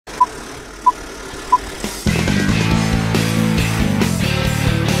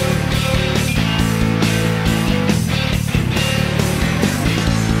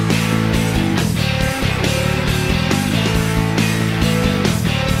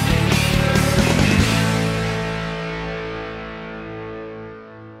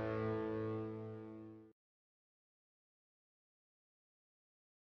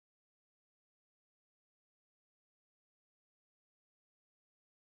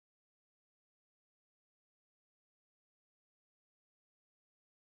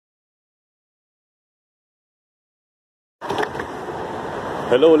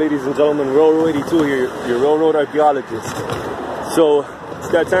Hello ladies and gentlemen, Railroad 82 here, your railroad archaeologist. So it's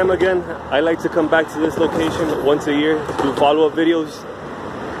that time again. I like to come back to this location once a year, do follow-up videos.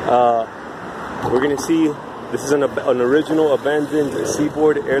 We're gonna see, this is an original abandoned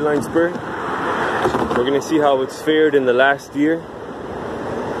Seaboard Airline spur. We're gonna see how it's fared in the last year.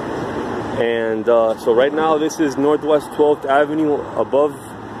 And so right now this is Northwest 12th Avenue. Above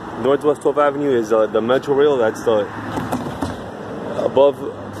Northwest 12th Avenue is the Metro Rail. That's the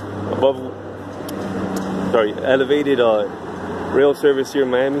elevated rail service here in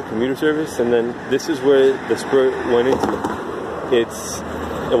Miami, commuter service. And then this is where the spur went into. It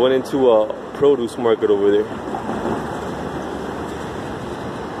went into a produce market over there.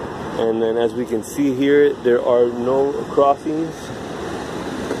 And then as we can see here, there are no crossings,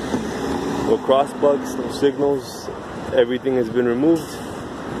 no crossbucks, no signals. Everything has been removed.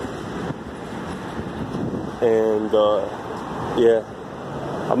 And yeah,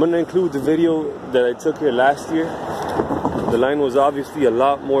 I'm gonna include the video that I took here last year. The line was obviously a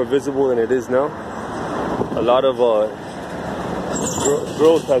lot more visible than it is now. A lot of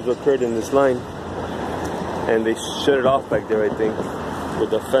growth has occurred in this line, and they shut it off back there, I think, with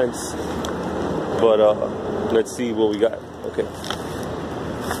the fence. But let's see what we got. Okay.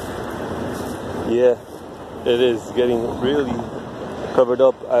 Yeah, it is getting really covered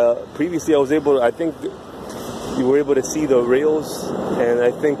up. Previously, I was able to, I think you were able to see the rails, and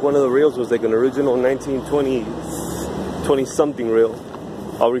I think one of the rails was like an original 1920 something rail.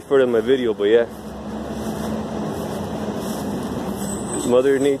 I'll refer to my video, but yeah,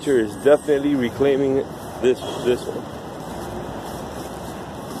 Mother Nature is definitely reclaiming this one.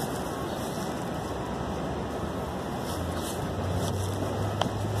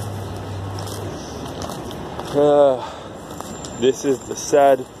 This is the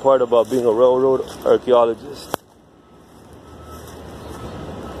sad part about being a railroad archaeologist.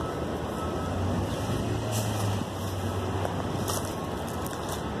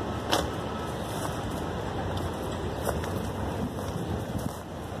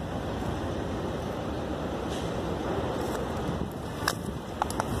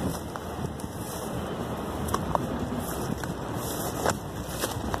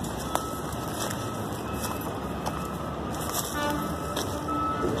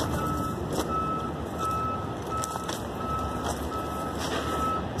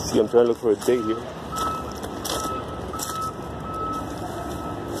 See, I'm trying to look for a date here.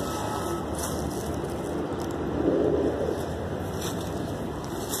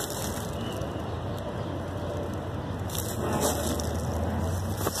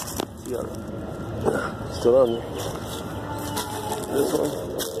 Yeah, still on there. This one,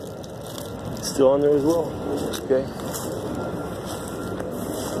 still on there as well. Okay.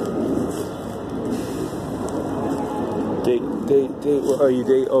 Date, where are you,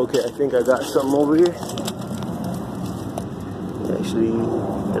 date? Okay, I think I got something over here. Actually,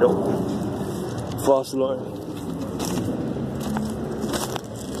 I don't. False alarm.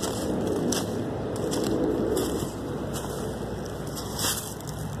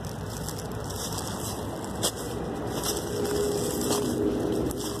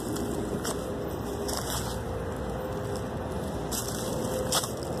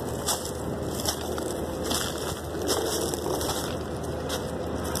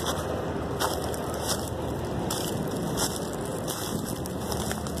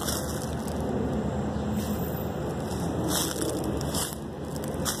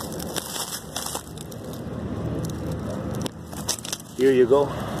 Here you go,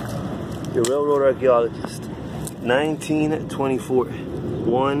 your railroad archaeologist. 1924,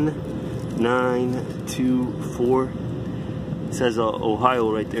 1924. It says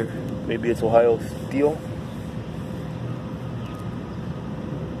Ohio right there. Maybe it's Ohio Steel.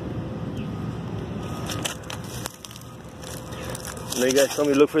 Now you guys tell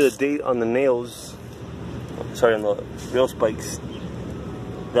me, look for the date on the nails. Sorry, on the rail spikes.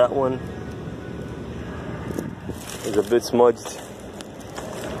 That one is a bit smudged.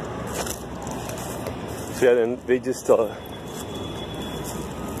 Yeah, then they just go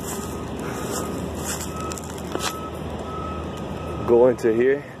into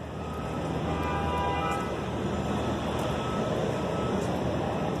here.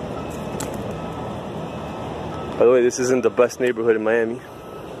 By the way, this isn't the best neighborhood in Miami.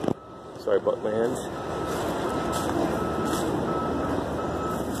 Sorry about my hands.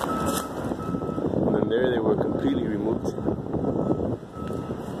 And then there they were completely removed.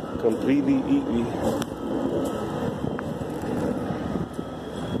 Completely eaten.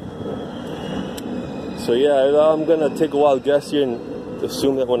 So yeah, I'm gonna take a wild guess here and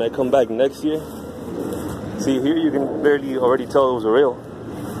assume that when I come back next year, see here you can barely already tell it was a rail.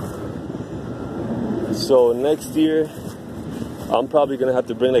 So next year, I'm probably gonna have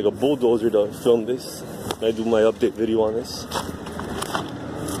to bring like a bulldozer to film this. I do my update video on this.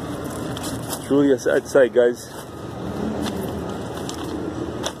 Truly a sad sight, guys.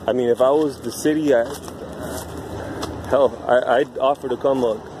 I mean, if I was the city, I'd offer to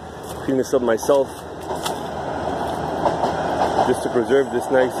come clean this up myself, just to preserve this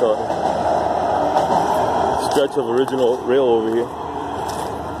nice stretch of original rail over here.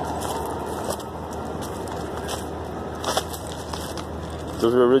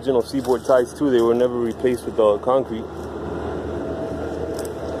 Those are original seaboard ties too. They were never replaced with concrete.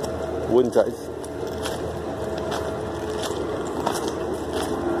 Wooden ties.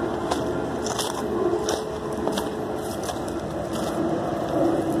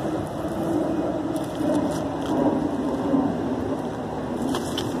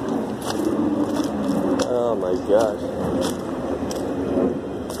 Oh my gosh.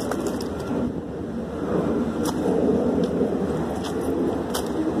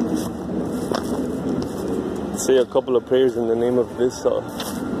 Say a couple of prayers in the name of this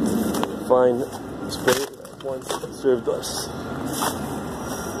fine spirit that once served us.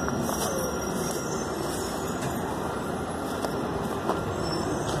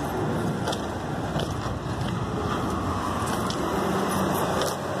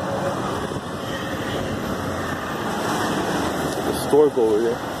 The stork over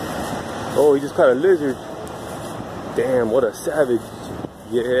there. Oh, he just caught a lizard. Damn, what a savage.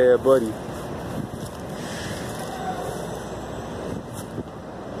 Yeah, buddy.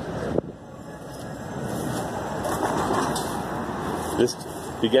 This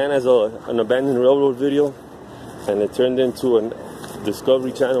began as an abandoned railroad video, and it turned into a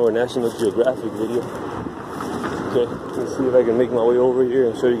Discovery Channel or National Geographic video. Okay, let's see if I can make my way over here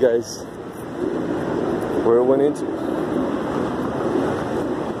and show you guys where it went into.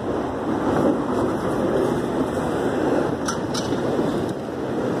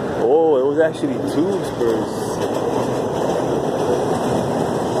 Oh, it was actually two spurs.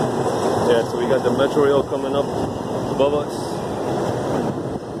 Yeah, so we got the Metro Rail coming up above us.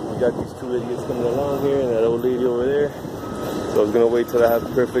 Got these two idiots coming along here and that old lady over there. So I was gonna wait till I have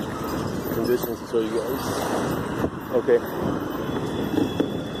perfect conditions to show you guys. Okay.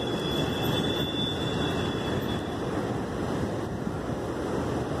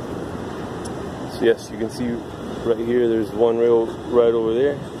 So yes, you can see right here there's one rail right over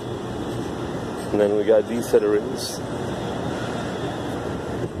there. And then we got these set of rails.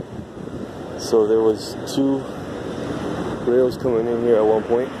 So there was two rails coming in here at one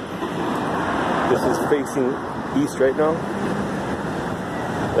point. This is facing east right now.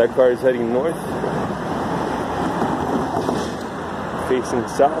 That car is heading north. Facing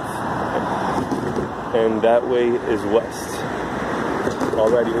south. And that way is west.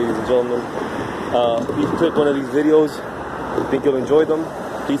 Alrighty, ladies and gentlemen. If you click one of these videos, I think you'll enjoy them.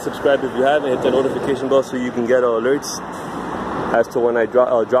 Please subscribe if you haven't. Hit the notification bell so you can get alerts as to when I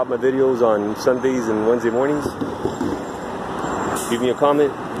drop my videos on Sundays and Wednesday mornings. Leave me a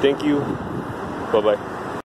comment. Thank you. Bye-bye.